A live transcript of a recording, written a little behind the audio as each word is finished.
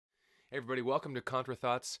Hey everybody, welcome to Contra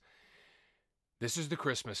Thoughts. This is the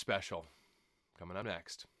Christmas special. Coming up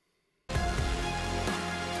next.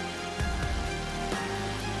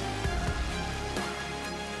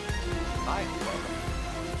 Hi,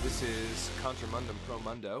 welcome. This is Contra Mundum Pro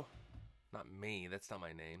Mundo. Not me, that's not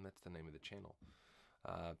my name, that's the name of the channel.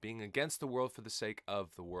 Being against the world for the sake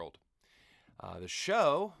of the world. The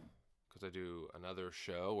show, because I do another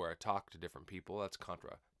show where I talk to different people, that's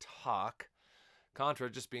Contra Talk. Contra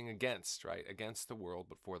just being against, right? Against the world,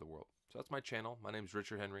 but for the world. So that's my channel. My name's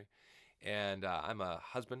Richard Henry, and I'm a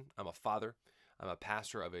husband. I'm a father. I'm a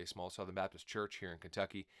pastor of a small Southern Baptist church here in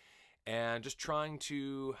Kentucky, and just trying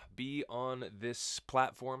to be on this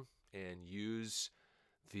platform and use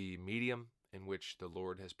the medium in which the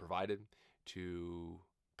Lord has provided to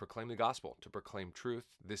proclaim the gospel, to proclaim truth.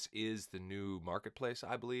 This is the new marketplace,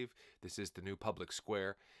 I believe. This is the new public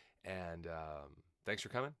square, and thanks for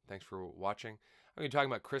coming. Thanks for watching. I'm going to be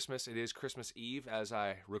talking about Christmas. It is Christmas Eve as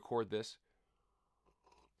I record this.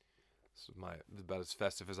 This is about as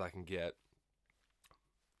festive as I can get.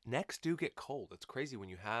 Necks do get cold. It's crazy when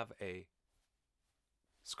you have a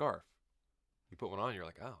scarf. You put one on, you're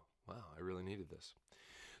like, oh, wow, I really needed this.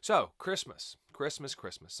 So, Christmas. Christmas,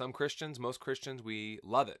 Christmas. Some Christians, most Christians, we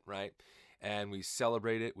love it, right? And we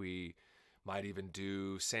celebrate it. We might even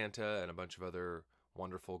do Santa and a bunch of other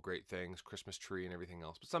wonderful, great things, Christmas tree and everything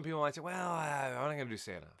else. But some people might say, well, I'm not going to do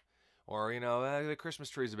Santa. Or, the Christmas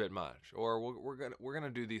tree is a bit much. Or we're gonna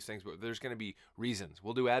do these things, but there's going to be reasons.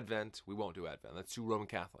 We'll do Advent. We won't do Advent. That's too Roman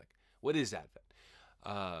Catholic. What is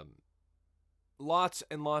Advent? Lots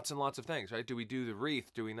and lots and lots of things, right? Do we do the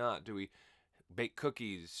wreath? Do we not? Do we bake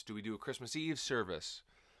cookies? Do we do a Christmas Eve service?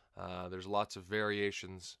 There's lots of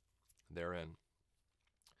variations therein.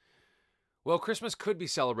 Well, Christmas could be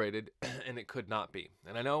celebrated, and it could not be.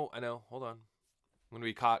 And I know, hold on. I'm going to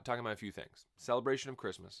be talking about a few things. Celebration of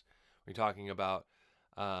Christmas. We're talking about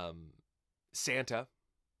Santa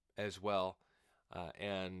as well,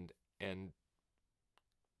 and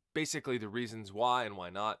basically the reasons why and why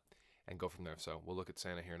not, and go from there. So we'll look at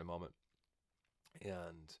Santa here in a moment.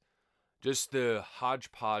 And just the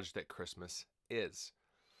hodgepodge that Christmas is.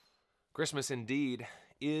 Christmas, indeed,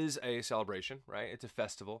 is a celebration, right? It's a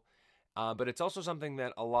festival. But it's also something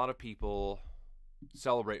that a lot of people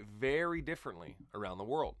celebrate very differently around the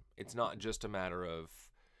world. It's not just a matter of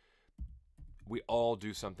we all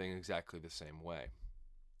do something exactly the same way.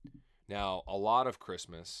 Now, a lot of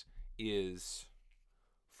Christmas is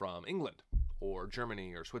from England or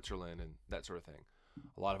Germany or Switzerland and that sort of thing.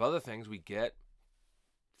 A lot of other things we get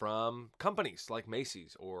from companies like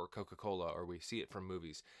Macy's or Coca-Cola, or we see it from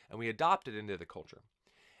movies, and we adopt it into the culture.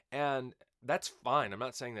 And that's fine. I'm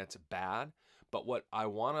not saying that's bad, but what I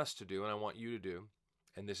want us to do, and I want you to do,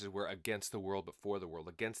 and this is where against the world but for the world,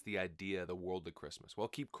 against the idea of the worldly Christmas. Well,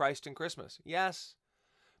 keep Christ in Christmas. Yes,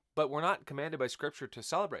 but we're not commanded by Scripture to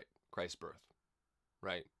celebrate Christ's birth,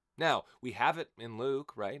 right? Now, we have it in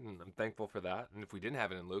Luke, right? And I'm thankful for that. And if we didn't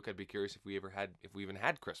have it in Luke, I'd be curious if we even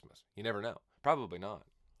had Christmas. You never know. Probably not.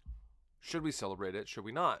 Should we celebrate it? Should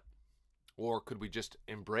we not? Or could we just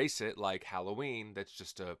embrace it like Halloween? That's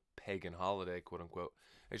just a pagan holiday, quote unquote.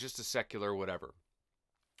 It's just a secular whatever.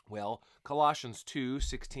 Well, Colossians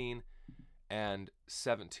 2:16 and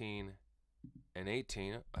 17 and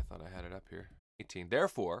 18. I thought I had it up here. 18.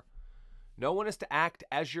 Therefore, no one is to act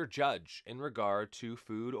as your judge in regard to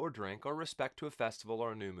food or drink or respect to a festival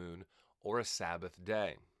or a new moon or a Sabbath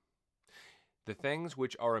day. The things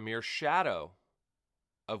which are a mere shadow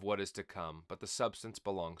of what is to come, but the substance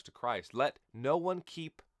belongs to Christ. Let no one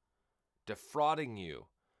keep defrauding you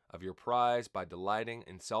of your prize by delighting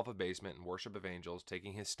in self-abasement and worship of angels,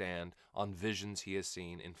 taking his stand on visions he has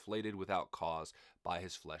seen, inflated without cause by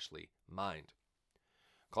his fleshly mind.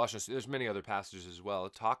 Colossians, there's many other passages as well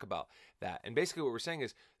that talk about that. And basically what we're saying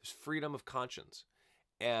is there's freedom of conscience.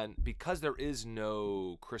 And because there is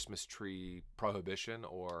no Christmas tree prohibition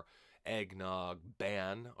or eggnog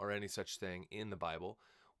ban or any such thing in the Bible,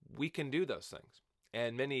 we can do those things.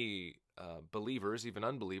 And many believers, even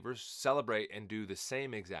unbelievers, celebrate and do the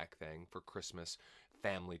same exact thing for Christmas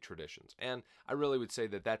family traditions. And I really would say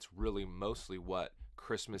that that's really mostly what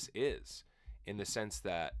Christmas is, in the sense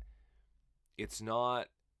that it's not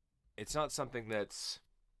something that's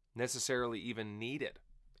necessarily even needed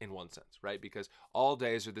in one sense, right? Because all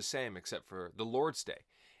days are the same except for the Lord's Day.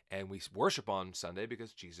 And we worship on Sunday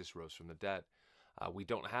because Jesus rose from the dead. We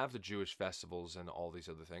don't have the Jewish festivals and all these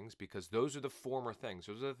other things because those are the former things.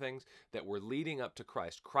 Those are the things that were leading up to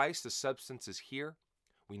Christ. Christ, the substance, is here.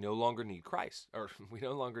 We no longer need Christ, or we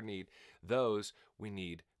no longer need those. We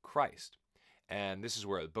need Christ. And this is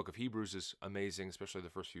where the book of Hebrews is amazing, especially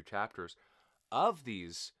the first few chapters of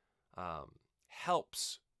these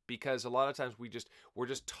helps, because a lot of times we're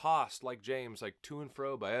just tossed like James, like to and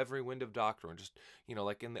fro by every wind of doctrine, just,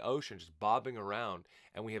 like in the ocean, just bobbing around,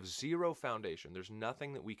 and we have zero foundation. There's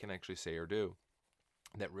nothing that we can actually say or do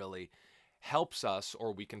that really helps us,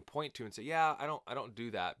 or we can point to and say, yeah, I don't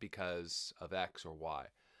do that because of X or Y.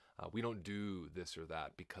 We don't do this or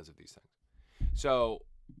that because of these things. So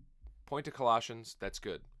point to Colossians. That's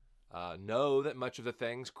good. Know that much of the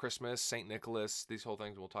things, Christmas, St. Nicholas, these whole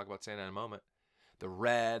things, we'll talk about Santa in a moment, the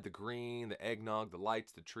red, the green, the eggnog, the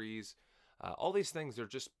lights, the trees, all these things, they're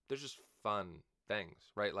just fun things,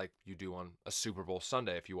 right? Like you do on a Super Bowl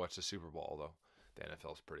Sunday if you watch the Super Bowl, although the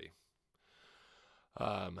NFL is pretty.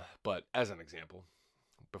 But as an example,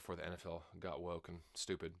 before the NFL got woke and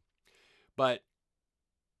stupid. But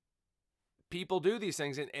people do these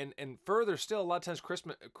things, and further still, a lot of times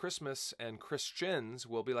Christmas and Christians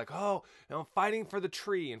will be like, oh, I'm fighting for the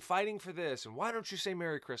tree and fighting for this, and why don't you say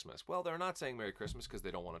Merry Christmas? Well, they're not saying Merry Christmas because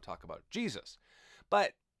they don't want to talk about Jesus.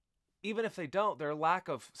 But even if they don't, their lack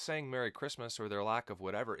of saying Merry Christmas or their lack of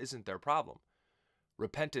whatever isn't their problem.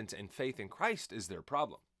 Repentance and faith in Christ is their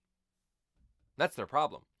problem. That's their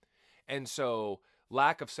problem. And so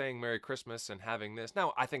lack of saying Merry Christmas and having this.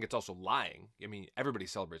 Now, I think it's also lying. I mean, everybody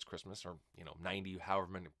celebrates Christmas, or 90, however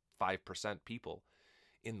many 5% people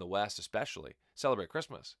in the West especially celebrate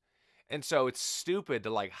Christmas. And so it's stupid to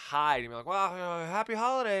like hide and be like, well, happy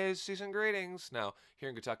holidays, season greetings. Now, here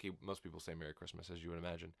in Kentucky, most people say Merry Christmas, as you would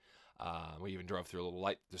imagine. We even drove through a little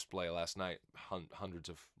light display last night, hundreds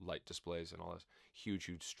of light displays and all this huge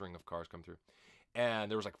string of cars come through.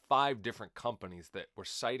 And there was like 5 different companies that were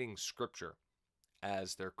citing scripture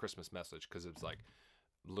as their Christmas message, because it's like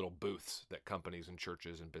little booths that companies and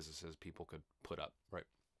churches and businesses, people could put up, right?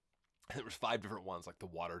 And there was 5 different ones, like the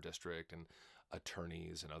water district and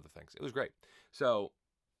attorneys and other things. It was great. So,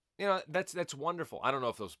 that's wonderful. I don't know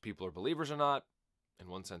if those people are believers or not. In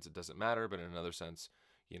one sense, it doesn't matter, but in another sense,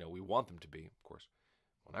 we want them to be, of course.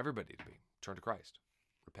 We want everybody to be. Turn to Christ.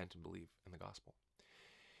 Repent and believe in the gospel.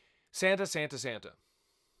 Santa, Santa, Santa.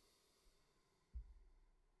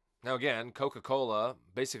 Now again, Coca-Cola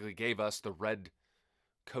basically gave us the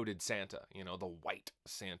red-coated Santa, the white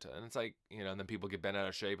Santa. And it's like, and then people get bent out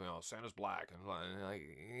of shape and, Santa's black. And like,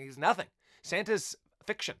 he's nothing. Santa's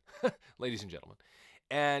fiction, ladies and gentlemen.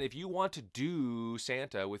 And if you want to do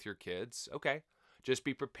Santa with your kids, okay, just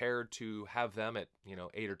be prepared to have them at,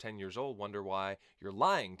 8 or 10 years old wonder why you're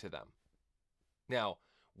lying to them. Now,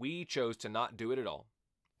 we chose to not do it at all.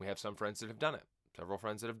 We have some friends that have done it. Several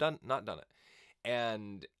friends that have not done it.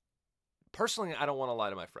 And personally, I don't want to lie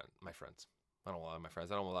to my friends. I don't want to lie to my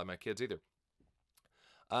friends. I don't want to lie to my kids either.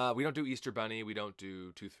 We don't do Easter Bunny. We don't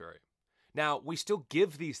do Tooth Fairy. Now, we still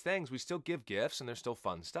give these things. We still give gifts, and they're still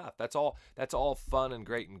fun stuff. That's all fun and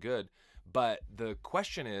great and good. But the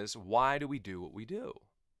question is, why do we do what we do?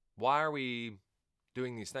 Why are we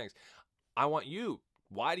doing these things? I want you.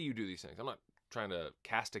 Why do you do these things? I'm not trying to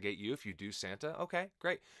castigate you if you do Santa. Okay,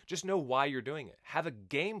 great. Just know why you're doing it. Have a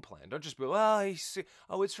game plan. Don't just be,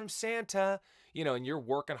 it's from Santa, and you're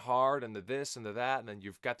working hard and the this and the that, and then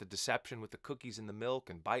you've got the deception with the cookies and the milk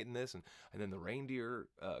and biting this, and then the reindeer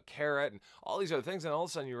carrot and all these other things, and all of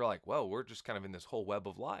a sudden you're like, whoa, we're just kind of in this whole web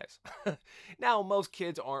of lies. Now, most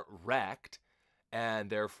kids aren't wrecked and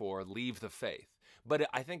therefore leave the faith. But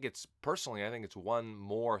I think it's one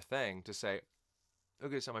more thing to say,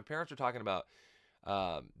 okay, so my parents are talking about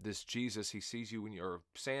this Jesus. He sees you when you're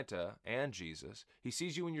Santa and Jesus. He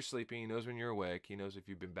sees you when you're sleeping. He knows when you're awake. He knows if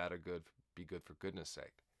you've been bad or good. Be good for goodness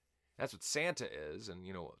sake. That's what Santa is, and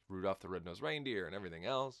Rudolph the Red-Nosed Reindeer and everything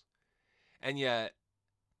else. And yet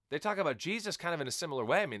they talk about Jesus kind of in a similar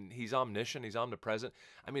way. I mean, he's omniscient. He's omnipresent.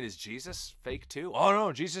 I mean, is Jesus fake too? Oh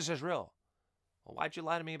no, Jesus is real. Well, why'd you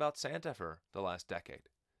lie to me about Santa for the last decade?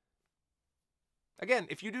 Again,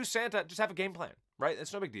 if you do Santa, just have a game plan, right?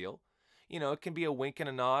 It's no big deal. It can be a wink and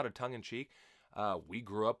a nod, a tongue in cheek. We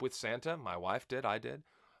grew up with Santa. My wife did. I did.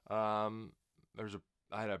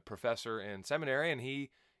 I had a professor in seminary, and he,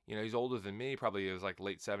 he's older than me. Probably it was like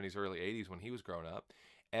late 70s, early 80s when he was growing up.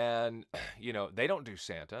 And, they don't do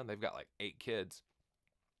Santa. They've got like 8 kids.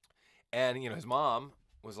 And, his mom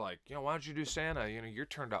was like, why don't you do Santa? You're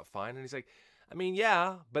turned out fine. And he's like, I mean,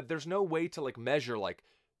 yeah, but there's no way to like measure like,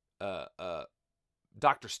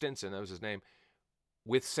 Dr. Stinson, that was his name,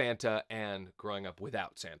 with Santa and growing up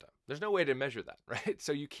without Santa. There's no way to measure that, right?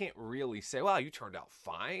 So you can't really say, well, you turned out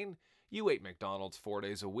fine. You ate McDonald's 4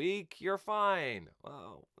 days a week. You're fine.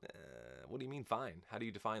 Well, what do you mean fine? How do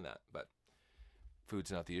you define that? But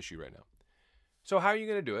food's not the issue right now. So how are you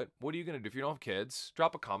going to do it? What are you going to do? If you don't have kids,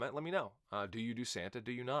 drop a comment. Let me know. Do you do Santa?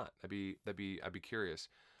 Do you not? I'd be curious.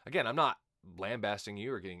 Again, I'm not lambasting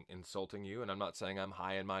you or getting insulting you, and I'm not saying I'm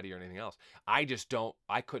high and mighty or anything else. I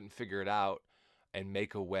couldn't figure it out and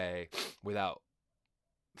make a way without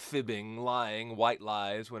fibbing, lying, white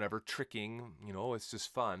lies, whenever tricking, it's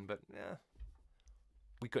just fun, but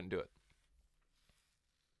we couldn't do it.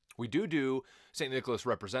 We do St. Nicholas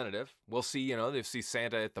representative. We'll see, they see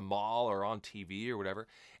Santa at the mall or on TV or whatever.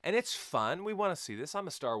 And it's fun. We want to see this. I'm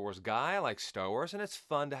a Star Wars guy. I like Star Wars. And it's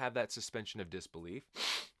fun to have that suspension of disbelief.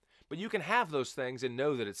 But you can have those things and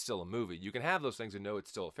know that it's still a movie. You can have those things and know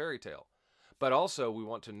it's still a fairy tale. But also we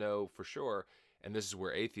want to know for sure, and this is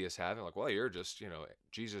where atheists have it, like, well, you're just,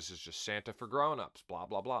 Jesus is just Santa for grown-ups, blah,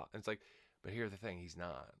 blah, blah. And it's like, but here's the thing, he's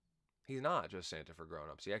not. He's not just Santa for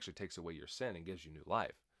grown-ups. He actually takes away your sin and gives you new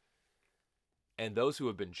life. And those who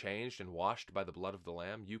have been changed and washed by the blood of the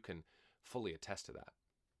Lamb, you can fully attest to that.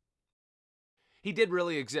 He did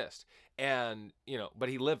really exist. And, but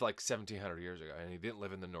he lived like 1,700 years ago. And he didn't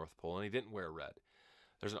live in the North Pole. And he didn't wear red.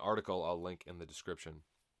 There's an article I'll link in the description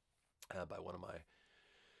by one of my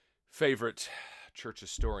favorite church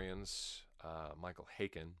historians, Michael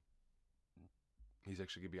Haken. He's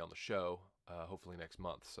actually going to be on the show, hopefully next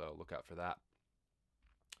month. So look out for that.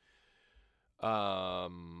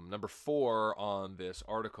 Number 4 on this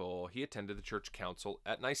article, he attended the church council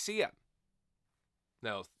at Nicaea.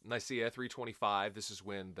 Now, Nicaea 325, this is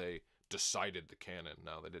when they decided the canon.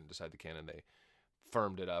 No, they didn't decide the canon. They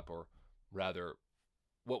firmed it up, or rather,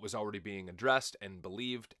 what was already being addressed and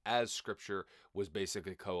believed as scripture was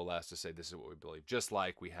basically coalesced to say this is what we believe. Just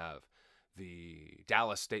like we have the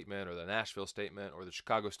Dallas statement or the Nashville statement or the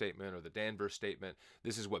Chicago statement or the Denver statement.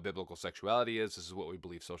 This is what biblical sexuality is. This is what we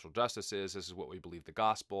believe social justice is. This is what we believe the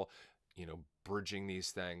gospel, bridging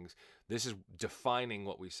these things. This is defining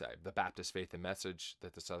what we say. The Baptist faith and message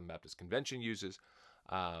that the Southern Baptist Convention uses,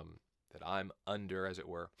 that I'm under, as it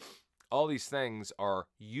were. All these things are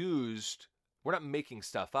used. We're not making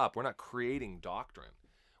stuff up. We're not creating doctrine.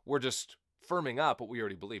 We're just firming up what we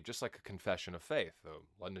already believe, just like a confession of faith, the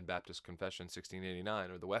London Baptist Confession 1689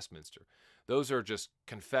 or the Westminster. Those are just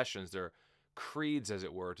confessions. They're creeds, as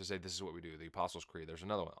it were, to say this is what we do. The Apostles' Creed. There's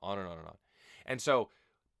another one, on and on and on. And so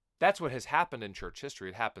that's what has happened in church history.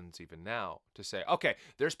 It happens even now to say, okay,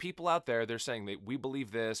 there's people out there, they're saying that we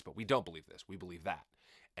believe this, but we don't believe this. We believe that.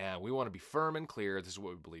 And we want to be firm and clear. This is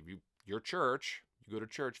what we believe. Your church, you go to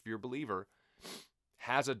church, if you're a believer,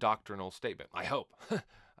 has a doctrinal statement, I hope.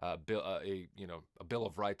 A bill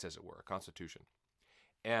of rights, as it were, a constitution.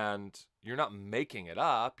 And you're not making it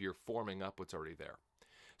up, you're forming up what's already there.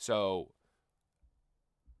 So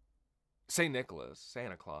St. Nicholas,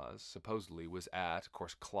 Santa Claus, supposedly was at, of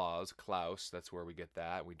course, Klaus, that's where we get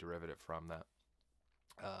that. We derivative from that.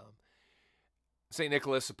 St.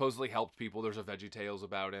 Nicholas supposedly helped people. There's a VeggieTales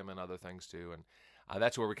about him and other things too. And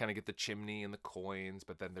that's where we kind of get the chimney and the coins,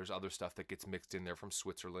 but then there's other stuff that gets mixed in there from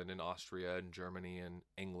Switzerland and Austria and Germany and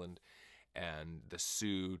England, and the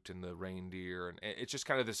suit and the reindeer, and it's just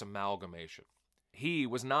kind of this amalgamation. He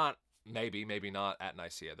was not, maybe not at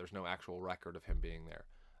Nicaea. There's no actual record of him being there.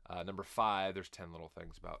 Number 5, there's 10 little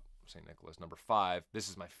things about St. Nicholas. Number 5, this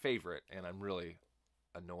is my favorite, and I'm really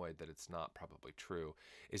annoyed that it's not probably true,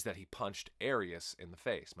 is that he punched Arius in the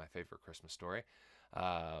face, my favorite Christmas story.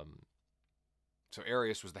 So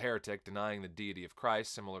Arius was the heretic, denying the deity of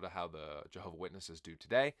Christ, similar to how the Jehovah's Witnesses do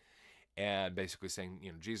today, and basically saying,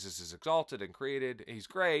 Jesus is exalted and created, he's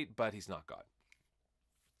great, but he's not God.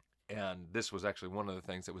 And this was actually one of the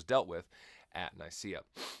things that was dealt with at Nicaea.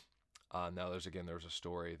 Now there's a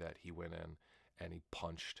story that he went in and he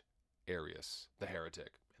punched Arius, the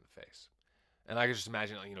heretic, in the face. And I can just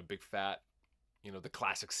imagine, big fat, the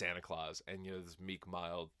classic Santa Claus, and, this meek,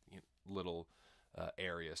 mild, little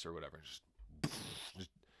Arius or whatever,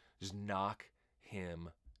 just knock him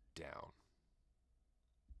down.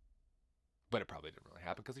 But it probably didn't really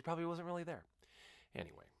happen because he probably wasn't really there.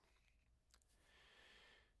 Anyway.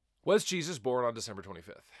 Was Jesus born on December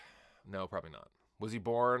 25th? No, probably not. Was he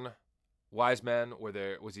born? Wise men were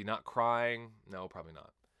there. Was he not crying? No, probably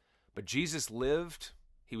not. But Jesus lived.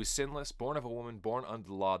 He was sinless, born of a woman, born under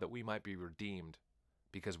the law, that we might be redeemed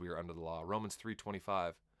because we are under the law. Romans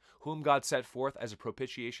 3:25. Whom God set forth as a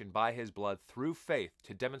propitiation by his blood through faith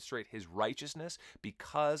to demonstrate his righteousness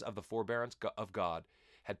because of the forbearance of God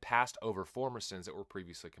had passed over former sins that were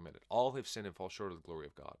previously committed. All have sinned and fall short of the glory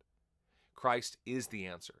of God. Christ is the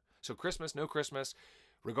answer. So Christmas, no Christmas,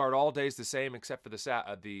 regard all days the same except for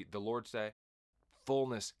the Lord's Day.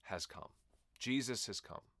 Fullness has come. Jesus has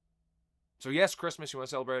come. So yes, Christmas, you want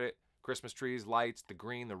to celebrate it. Christmas trees, lights, the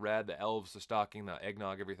green, the red, the elves, the stocking, the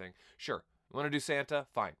eggnog, everything. Sure. You want to do Santa?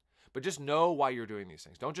 Fine. But just know why you're doing these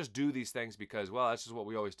things. Don't just do these things because, well, that's just what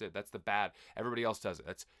we always did. That's the bad. Everybody else does it.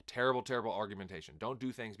 That's terrible, terrible argumentation. Don't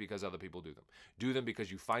do things because other people do them. Do them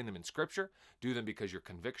because you find them in Scripture. Do them because you're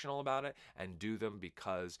convictional about it. And do them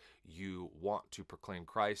because you want to proclaim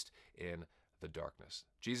Christ in the darkness.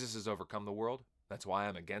 Jesus has overcome the world. That's why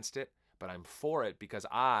I'm against it. But I'm for it because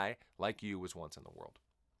I, like you, was once in the world.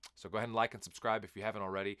 So go ahead and like and subscribe if you haven't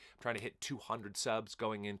already. I'm trying to hit 200 subs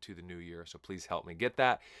going into the new year, so please help me get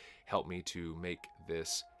that. Help me to make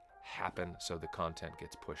this happen so the content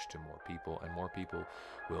gets pushed to more people, and more people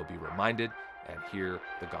will be reminded and hear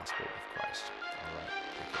the gospel of Christ. All right,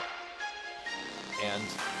 take care. And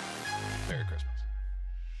Merry Christmas.